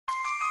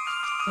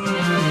Hello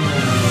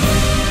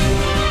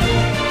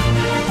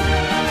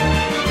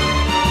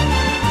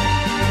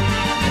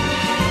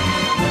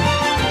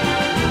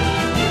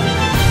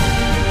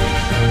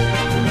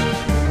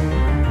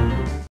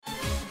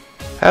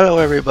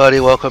everybody,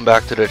 welcome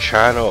back to the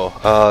channel.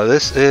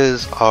 This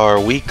is our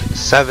week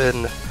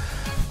 7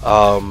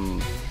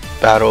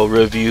 battle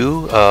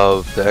review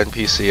of the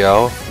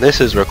NPCL.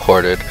 This is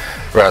recorded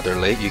rather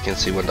late. You can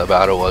see when the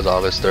battle was,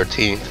 August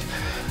 13th.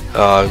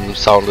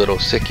 Sound a little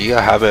sicky.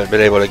 I haven't been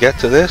able to get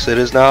to this. It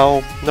is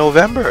now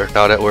November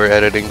now that we're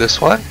editing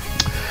this one.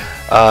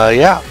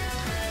 Yeah,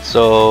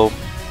 so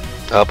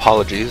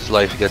apologies,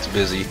 life gets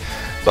busy.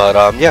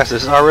 But yes,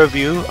 this is our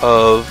review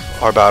of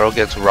our battle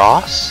against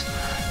Ross.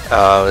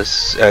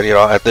 And you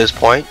know, at this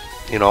point,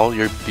 you know,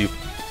 you've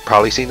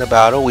probably seen the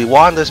battle. We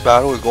won this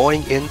battle. We're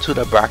going into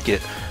the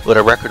bracket with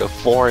a record of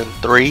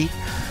 4-3,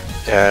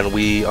 and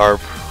we are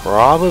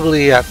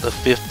probably at the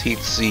 15th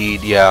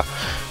seed. Yeah,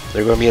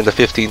 they're going to be in the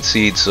 15th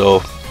seed.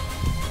 So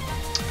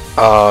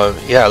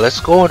yeah, let's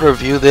go and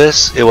review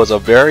this. It was a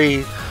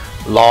very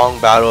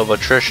long battle of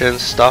attrition.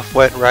 Stuff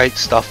went right,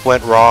 stuff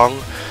went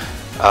wrong.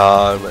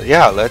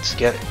 Yeah, let's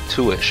get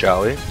to it,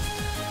 shall we?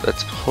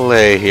 Let's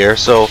play here.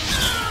 So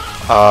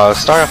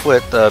start off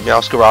with the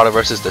Meowscarada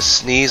versus the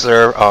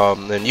Sneasler,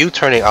 and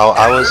U-turning out.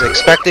 I was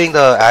expecting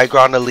the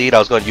Aggron to lead. I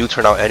was going to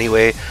U-turn out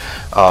anyway,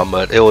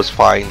 but it was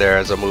fine there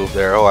as a move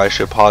there. Oh, I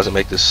should pause and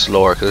make this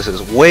slower because this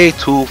is way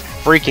too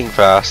freaking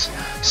fast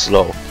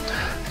slow.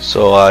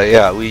 So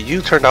yeah, we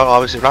U-turned out.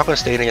 Obviously we're not going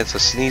to stay in against the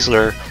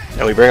Sneasler,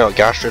 and we bring out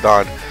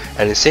Gastrodon,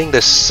 and seeing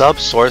this sub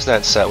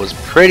Swordsdance set was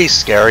pretty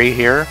scary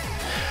here.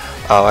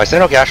 I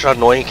sent out Gastrodon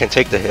knowing it can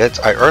take the hits.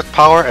 I Earth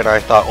Power, and I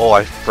thought, oh,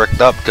 I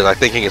fricked up because I'm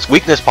thinking it's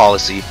weakness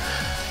policy.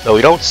 Though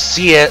we don't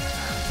see it.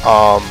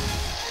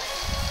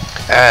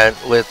 And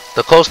with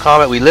the close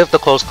combat, we lived the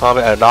close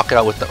combat and knock it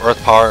out with the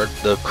Earth Power.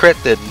 The crit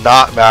did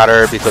not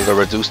matter because of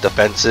reduced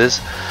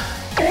defenses.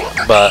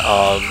 But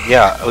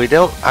yeah,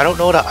 I don't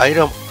know the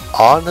item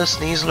on the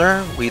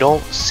Sneasler. We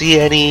don't see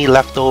any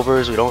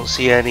leftovers. We don't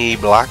see any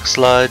Black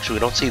Sludge. We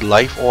don't see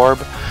Life Orb.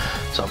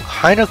 So I'm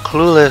kind of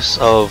clueless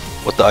of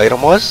what the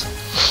item was.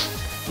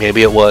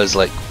 Maybe it was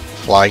like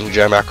Flying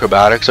Gem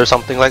Acrobatics or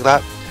something like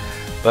that.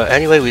 But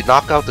anyway, we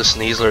knock out the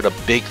Sneasler, the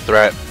big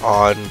threat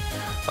on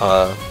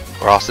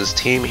Ross's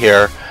team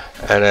here.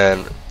 And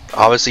then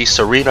obviously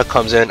Serena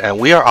comes in and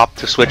we are up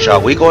to switch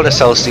out. We go into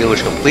Celesteal,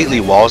 which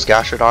completely walls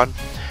Gastrodon.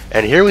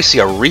 And here we see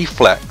a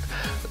Reflect.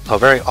 A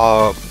very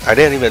I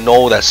didn't even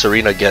know that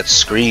Serena gets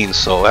screens,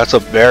 so that's a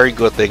very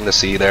good thing to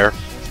see there.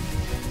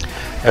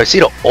 And we see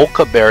the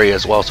Oka Berry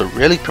as well, so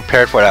really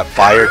prepared for that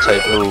fire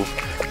type move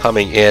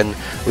coming in.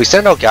 We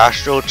send out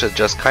Gastro to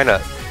just kind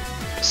of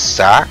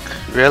sack,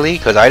 really,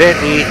 because I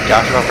didn't need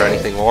Gastrodon for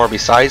anything more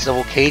besides the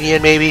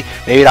Volcanion. Maybe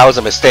that was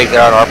a mistake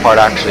there on our part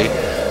actually.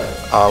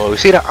 We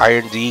see the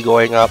Iron D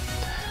going up,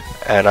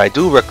 and I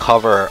do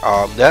recover.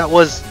 That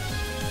was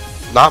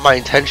not my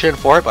intention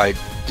for it, but I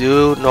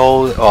do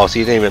know. Oh,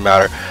 see, it didn't even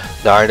matter.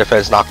 The Iron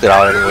Defense knocked it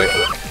out anyway.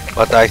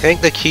 But I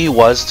think the key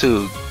was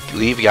to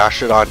leave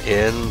Gastrodon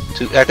in.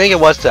 I think it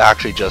was to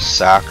actually just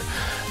sack.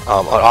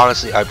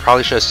 Honestly, I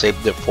probably should have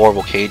saved it for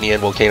Volcanion.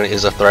 Volcanion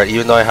is a threat,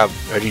 even though I have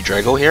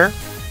Regidrago here.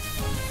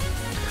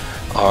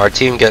 Our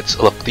team gets,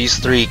 look, these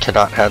three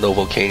cannot handle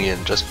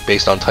Volcanion just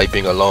based on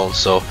typing alone.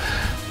 So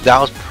that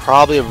was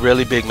probably a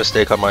really big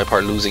mistake on my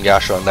part, losing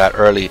Gastrodon that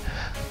early.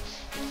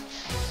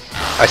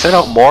 I sent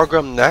out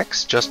Morgrem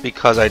next just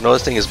because I know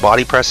this thing is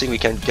body pressing. We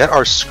can get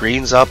our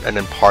screens up and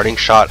then Parting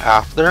Shot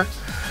after.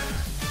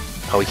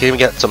 We can even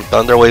get some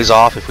Thunder Waves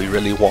off if we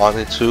really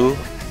wanted to.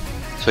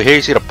 So here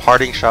you see the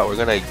Parting Shot. We're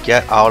going to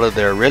get out of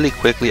there really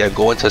quickly and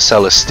go into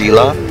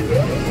Celesteela.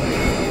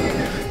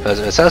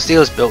 Because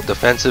Celesteela is built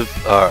defensive.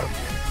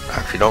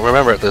 Actually, don't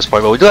remember at this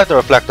point, but we do have to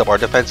reflect up. Our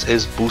defense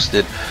is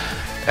boosted.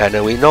 And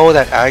then we know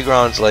that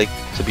Agrons like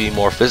to be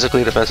more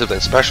physically defensive than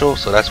special.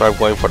 So that's why I'm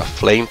going for the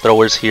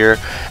Flamethrowers here.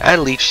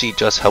 And Leech Seed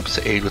just helps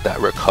to aid with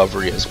that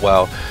recovery as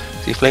well.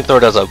 See,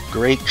 Flamethrower does a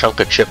great chunk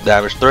of chip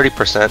damage,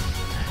 30%.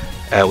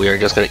 And we are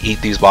just going to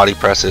eat these body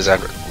presses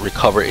and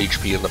recover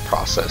HP in the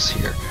process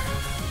here.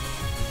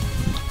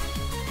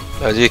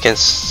 As you can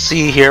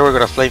see here, we're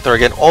going to Flamethrower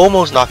again,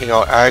 almost knocking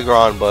out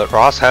Aggron, but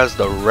Ross has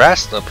the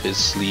rest up his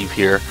sleeve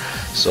here.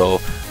 So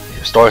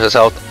he stores his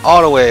health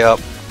all the way up,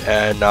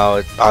 and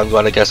now I'm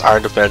going to guess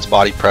Iron Defense,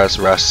 Body Press,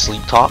 Rest,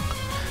 Sleep Talk.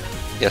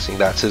 Guessing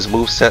that's his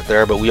move set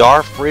there, but we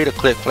are free to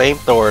click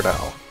Flamethrower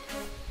now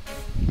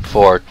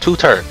for 2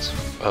 turns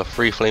of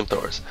free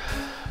Flamethrowers.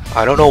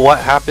 I don't know what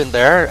happened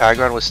there.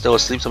 Aggron was still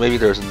asleep, so maybe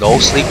there's no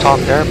Sleep Talk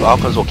there. But out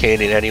comes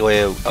Volcanion anyway,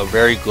 a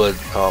very good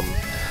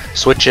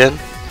switch in.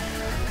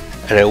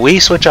 And then we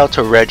switch out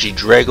to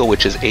Regidrago,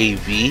 which is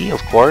AV,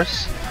 of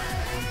course,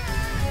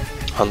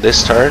 on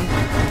this turn.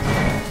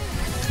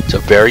 It's a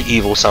very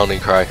evil sounding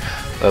cry.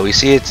 We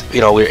see it's,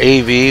 you know, we're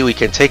AV, we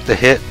can take the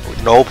hit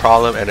with no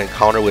problem and then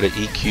counter with an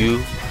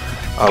EQ.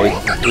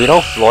 We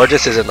know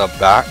Florges is in the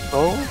back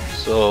though,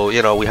 so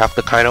you know we have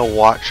to kind of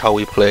watch how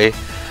we play.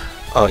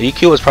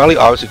 EQ was probably,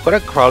 obviously could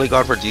have probably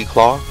gone for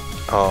Declaw.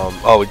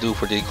 Oh, we do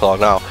for Declaw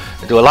now.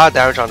 We do a lot of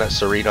damage on that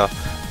Serena.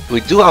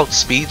 We do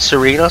outspeed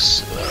Serena.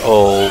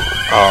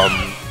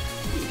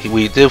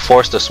 We did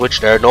force the switch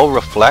there. No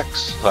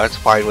reflex, so that's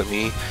fine with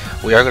me.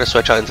 We are going to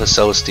switch out into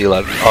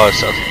Celesteela.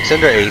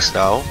 Cinder Ace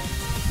now.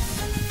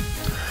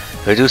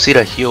 We do see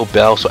the heal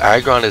bell, so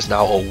Aggron is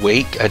now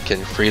awake and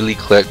can freely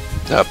click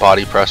that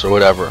body press or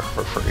whatever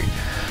for free.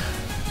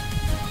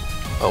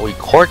 We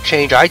court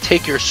change. I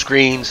take your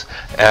screens,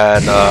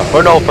 and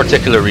for no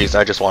particular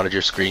reason, I just wanted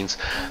your screens.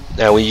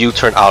 And we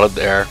U-turn out of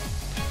there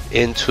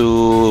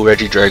into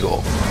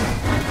Regidrago.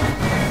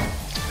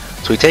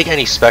 So we take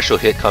any special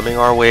hit coming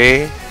our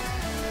way.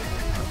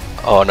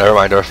 Oh, never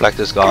mind, the reflect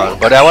is gone.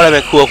 But that would have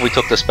been cool if we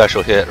took the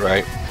special hit,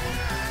 right?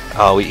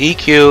 We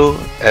EQ,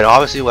 and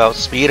obviously we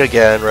outspeed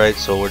again, right?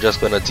 So we're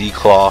just gonna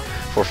declaw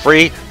for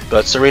free.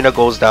 But Serena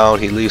goes down,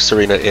 he leaves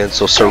Serena in.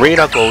 So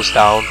Serena goes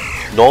down,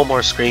 no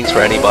more screens for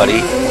anybody.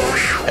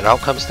 And out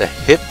comes the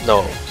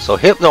Hypno. So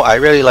Hypno, I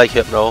really like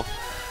Hypno.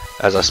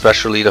 As a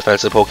specially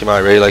defensive Pokemon, I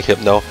really like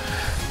Hypno.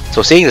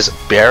 So seeing this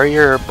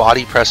barrier,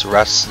 body press,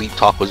 rest, sleep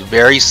talk was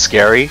very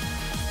scary. You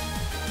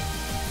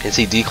can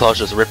see Declaw's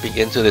just ripping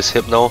into this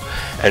Hypno,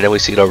 and then we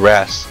see the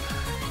rest.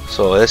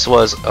 So this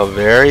was a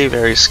very,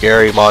 very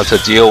scary mod to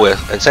deal with.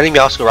 And sending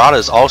Meowscarada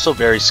is also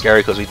very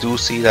scary because we do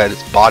see that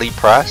it's body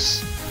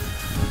press,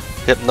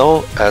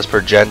 Hypno as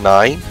per Gen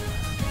 9.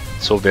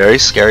 So very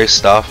scary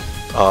stuff.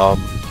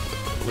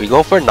 We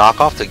go for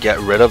knockoff to get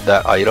rid of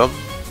that item.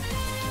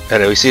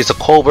 And then we see it's a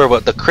Cobra,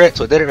 but the crit,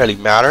 so it didn't really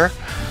matter.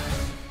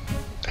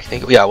 I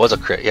think, yeah, it was a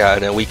crit, yeah.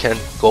 And then we can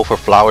go for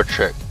Flower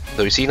Trick.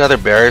 So we see another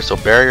barrier, so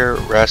barrier,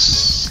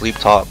 rest, sleep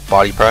talk,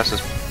 body press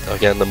is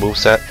again the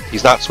moveset.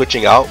 He's not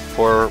switching out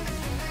for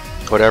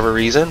whatever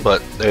reason,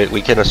 but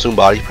we can assume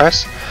body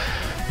press.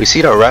 We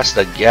see the rest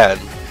again.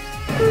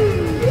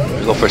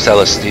 We go for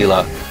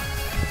Celesteela.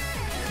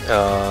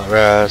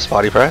 Rest,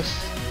 body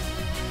press.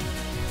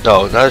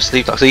 No, another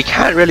sleep talk. So he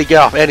can't really get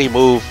off any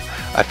move.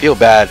 I feel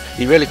bad.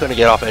 He really couldn't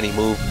get off any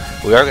move.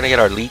 We are going to get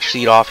our Leech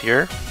Seed off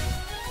here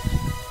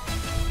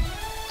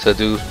to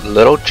do a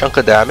little chunk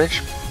of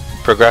damage.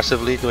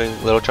 Progressively doing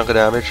a little chunk of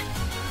damage.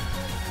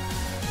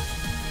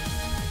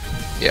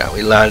 Yeah,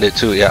 we landed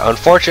too. Yeah,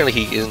 unfortunately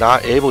he is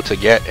not able to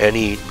get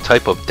any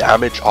type of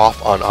damage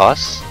off on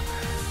us.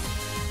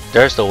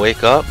 There's the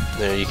wake up.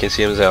 There you can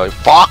see him say like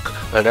fuck,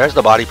 and there's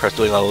the body press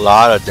doing a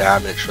lot of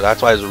damage. So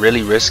that's why it's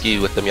really risky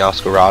with the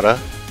Meowscarada.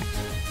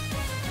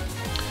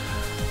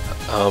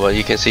 But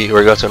you can see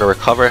we're just going to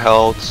recover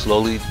health,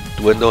 slowly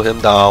dwindle him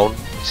down.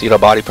 See the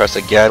body press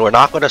again. We're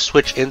not going to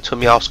switch into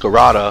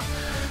Meowscarada.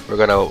 We're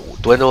going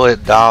to dwindle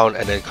it down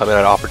and then come in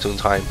at an opportune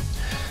time.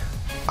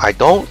 I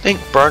don't think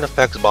burn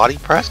affects body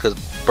press because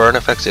burn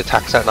affects the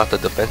attack stat, not the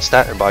defense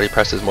stat, and body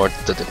press is more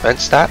the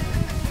defense stat.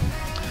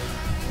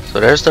 So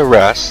there's the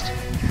rest.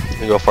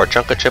 We go for a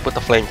chunk of chip with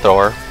the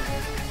flamethrower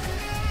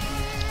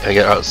and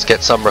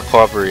get some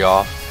recovery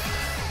off.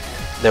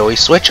 Then we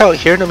switch out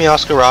here to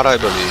Meowscarada, I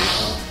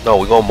believe. No,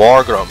 we go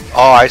Morgrem.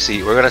 Oh, I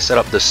see. We're gonna set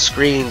up the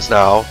screens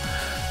now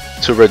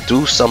to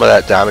reduce some of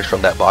that damage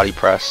from that body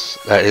press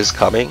that is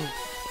coming.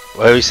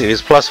 Well, you see,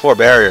 it's +4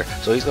 barrier,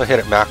 so he's gonna hit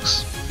at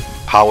max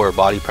power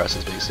body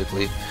presses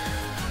basically.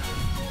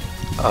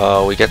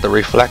 We get the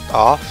reflect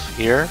off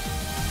here,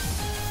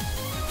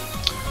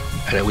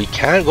 and then we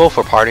can go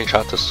for parting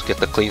shot to get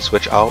the clean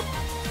switch out.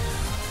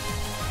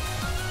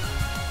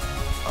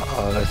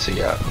 Let's see,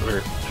 yeah,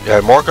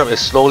 Morgrem is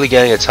slowly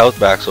getting its health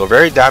back, so a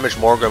very damaged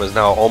Morgrem is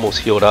now almost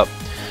healed up.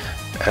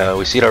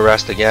 We see the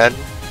rest again.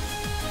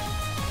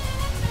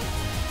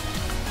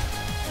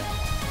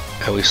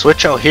 And we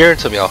switch out here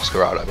into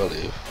Meowscarada, I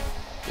believe.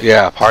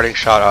 Yeah, parting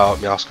shot out,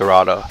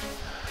 Meowscarada.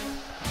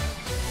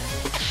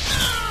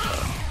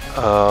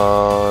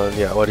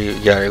 Yeah, what do you?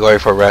 Yeah, you're going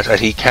for rest, and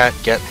he can't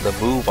get the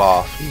move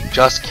off. He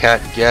just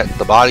can't get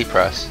the body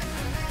press.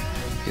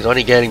 He's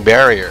only getting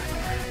barrier.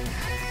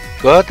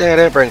 Good thing I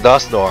didn't bring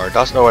Dusknoir.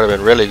 Dusknoir would have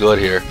been really good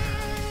here.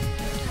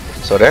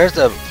 So there's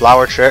the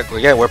Flower Trick.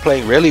 Again, we're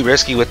playing really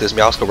risky with this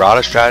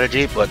Meowscarada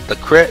strategy, but the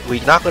crit,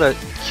 we're not going to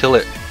kill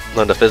it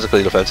on the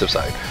physically defensive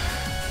side.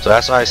 So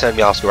that's why I said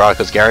Meowscarada,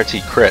 because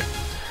guaranteed crit.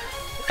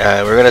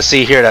 And we're going to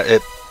see here that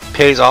it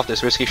pays off.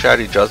 This risky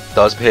strategy just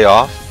does pay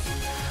off.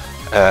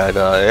 And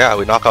yeah,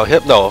 we knock out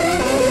Hypno,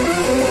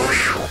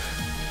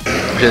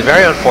 which is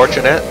very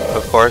unfortunate,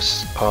 of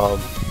course.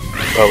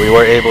 But we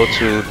were able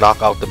to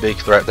knock out the big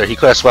threat there. He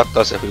could have swept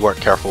us if we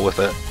weren't careful with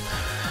it.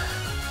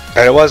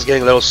 And it was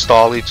getting a little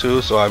stally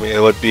too, so I mean it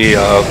would be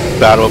a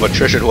battle of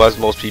attrition who has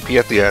most PP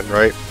at the end,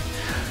 right?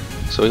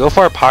 So we go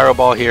for a Pyro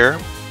Ball here.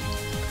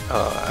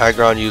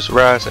 Aggron used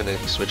rest and then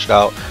he switched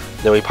out.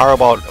 Then we Pyro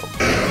Ball.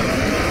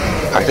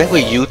 I think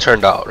we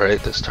U-turned out,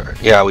 right, this turn.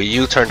 Yeah, we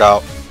U-turned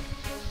out.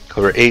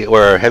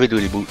 We're heavy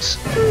duty boots.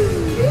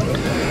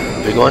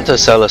 We go into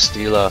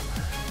Celesteela.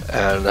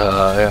 And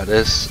yeah,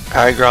 this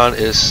Aggron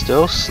is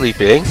still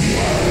sleeping.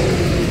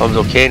 From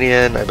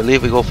Volcanion, I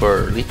believe we go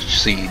for Leech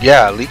Seed.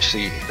 Yeah, Leech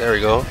Seed. There we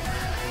go.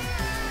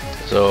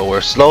 So we're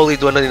slowly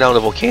dwindling down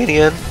the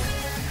Volcanion.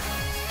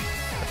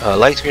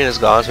 Light screen is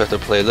gone, so we have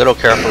to play a little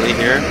carefully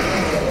here.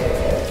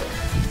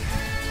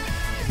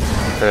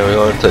 And we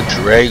go into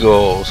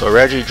Drago. So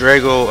Reggie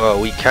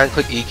Drago, we can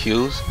click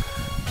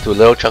EQs, do a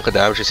little chunk of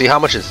damage. You see how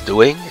much it's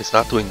doing? It's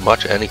not doing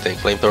much anything.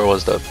 Flamethrower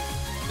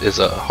is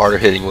a harder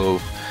hitting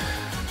move.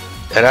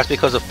 And that's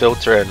because of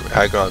Filter and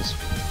Aggron's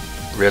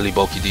really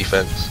bulky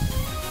defense.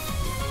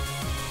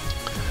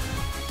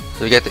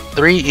 So we get the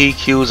 3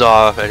 EQs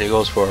off, and he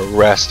goes for a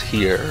rest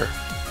here.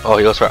 Oh,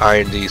 he goes for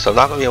IND, so I'm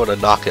not going to be able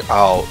to knock it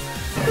out.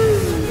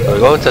 So we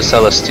go into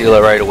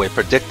Celesteela right away,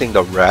 predicting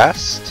the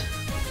rest.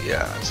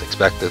 Yeah, it's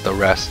expected, the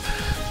rest.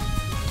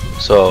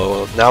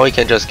 So now we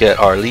can just get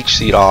our Leech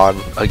Seed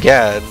on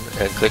again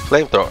and click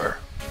Flamethrower.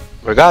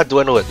 We gotta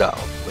dwindle it down.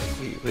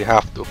 Like, we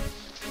have to.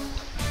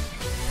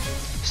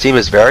 This team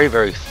is very,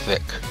 very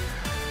thick.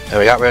 And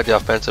we got rid of the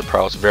offensive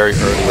prowess very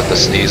early with the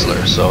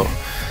Sneasler. So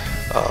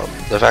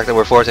the fact that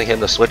we're forcing him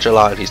to switch a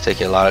lot and he's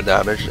taking a lot of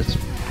damage, it's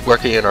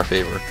working in our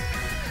favor.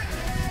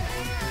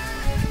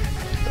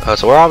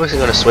 So we're obviously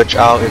going to switch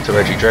out into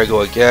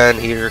Regidrago again.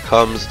 Here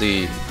comes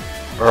the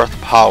Earth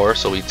Power,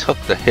 so we took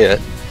the hit.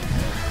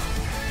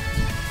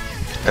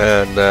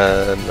 And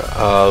then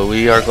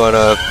we are going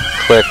to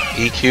click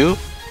EQ.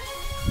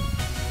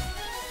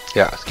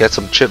 Yeah, get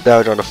some chip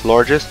damage on the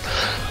floor just.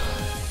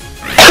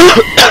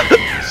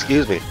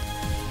 Excuse me.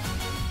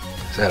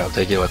 Said I'm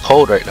taking a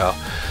cold right now.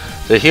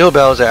 The heal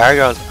bells and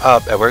Aggron's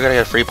up, and we're going to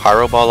get a free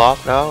Pyro Ball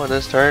off now in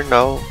this turn.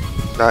 No,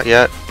 not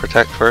yet.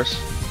 Protect first.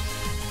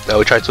 No,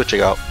 we tried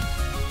switching out.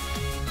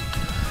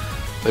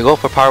 We go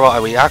for Pyro Ball,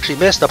 and we actually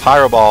missed the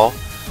Pyro Ball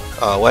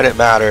when it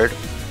mattered.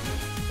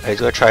 And he's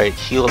going to try and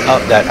heal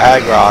up that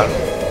Aggron.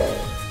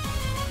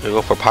 We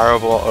go for Pyro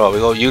Ball. Oh, we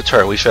go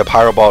U-turn. We should have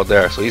Pyro Ball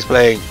there. So he's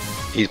playing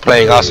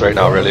us right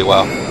now really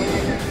well.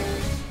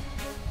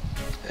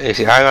 And you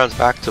see Aggron's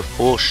back to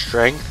full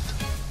strength.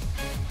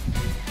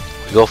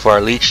 We go for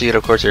our Leech Seed.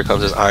 Of course, here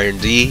comes his Iron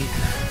D.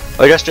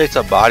 Oh, just straight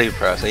up body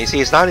press. And you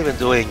see, it's not even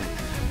doing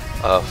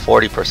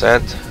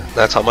 40%.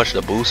 That's how much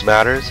the boost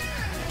matters.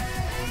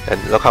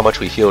 And look how much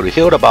we healed. We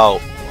healed about,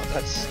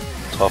 that's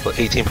 12,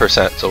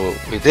 18%. So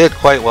we did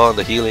quite well in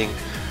the healing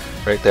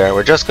right there.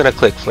 We're just gonna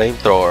click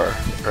Flamethrower,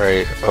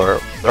 right? Or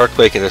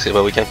Earthquake in this game,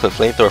 but we can click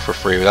Flamethrower for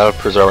free. We gotta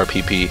preserve our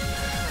PP.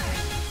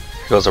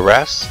 Here goes the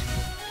rest.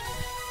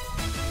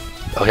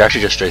 Oh, he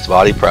actually just straight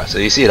body press. So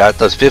you see that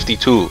does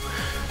 52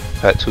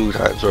 at 2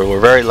 times. We're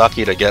very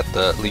lucky to get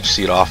the Leech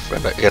Seed off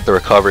and get the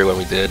recovery when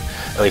we did.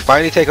 And we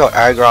finally take out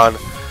Aggron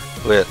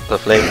with the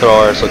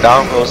Flamethrower. So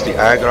down goes the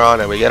Aggron,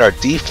 and we get our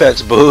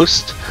defense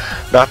boost.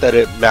 Not that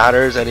it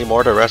matters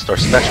anymore to rest our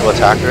special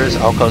attackers.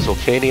 Out comes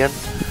Volcanion.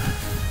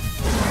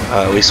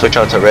 We switch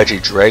on to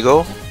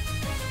Regidrago.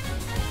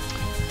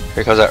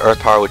 Here comes that Earth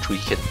Power, which we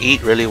can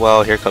eat really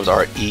well. Here comes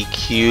our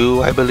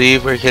EQ, I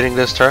believe we're hitting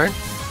this turn.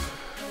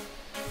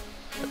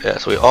 Yeah,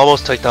 so we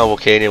almost take down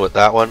Volcanion with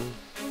that one.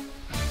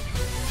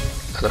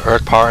 The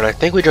Earth Power, and I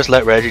think we just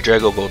let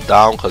Regidrago go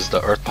down because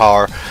the Earth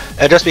Power,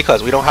 and just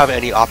because we don't have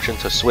any option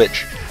to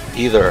switch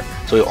either.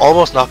 So we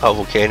almost knock out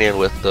Volcanion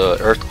with the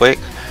Earthquake,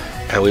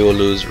 and we will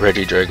lose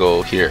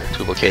Regidrago here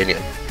to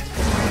Volcanion.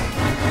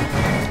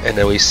 And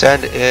then we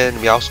send in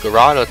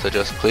Meowscarada to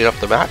just clean up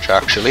the match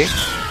actually,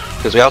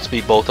 because we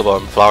outspeed both of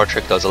them. Flower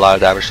Trick does a lot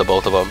of damage to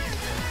both of them.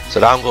 So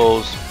down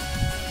goes,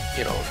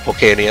 you know,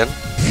 Volcanion.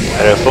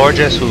 And then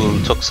Florges,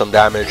 who took some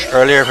damage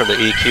earlier from the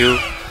EQ,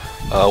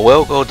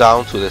 will go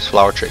down to this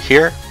Flower Trick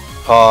here.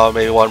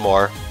 Maybe one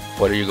more.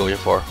 What are you going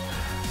for?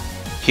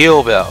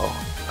 Heal Bell.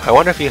 I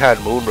wonder if he had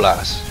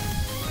Moonblast.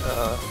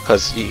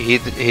 Because he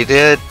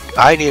did.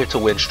 I needed to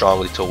win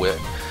strongly to win.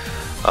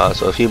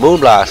 So if he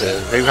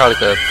Moonblasted,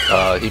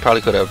 he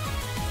probably could have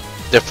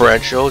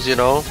differentials, you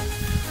know.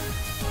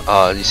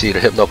 You see the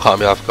Hypno caught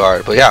me off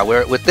guard. But yeah,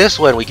 with this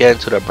one we get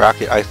into the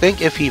bracket. I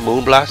think if he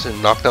Moonblast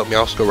and knocked out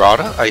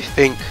Meowscarada, I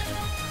think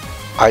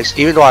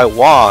even though I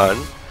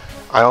won,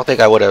 I don't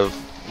think I would have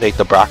made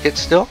the bracket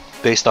still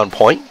based on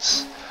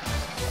points.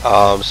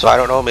 So I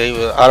don't know,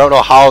 maybe I don't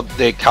know how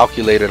they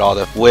calculated all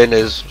that. Win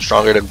is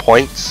stronger than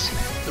points,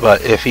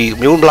 but if he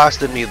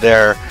Moonblasted me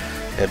there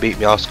and beat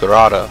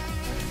Meowscarada,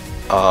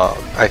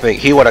 I think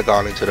he would have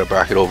gone into the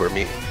bracket over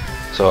me.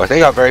 So I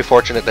think I'm very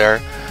fortunate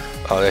there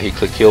that he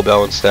clicked Heal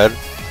Bell instead.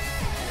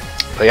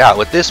 But yeah,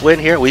 with this win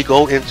here, we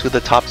go into the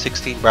top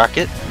 16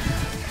 bracket,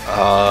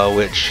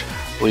 which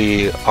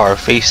we are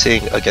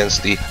facing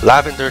against the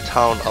Lavender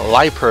Town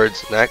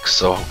Liperds next,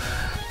 so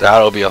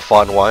that'll be a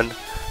fun one.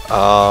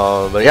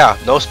 But yeah,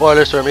 no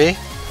spoilers for me.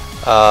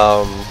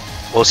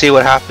 We'll see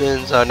what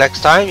happens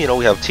next time. You know,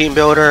 we have Team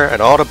Builder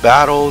and all the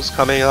battles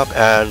coming up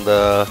and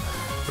the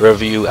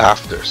review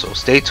after. So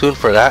stay tuned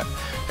for that,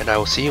 and I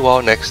will see you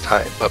all next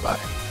time. Bye bye.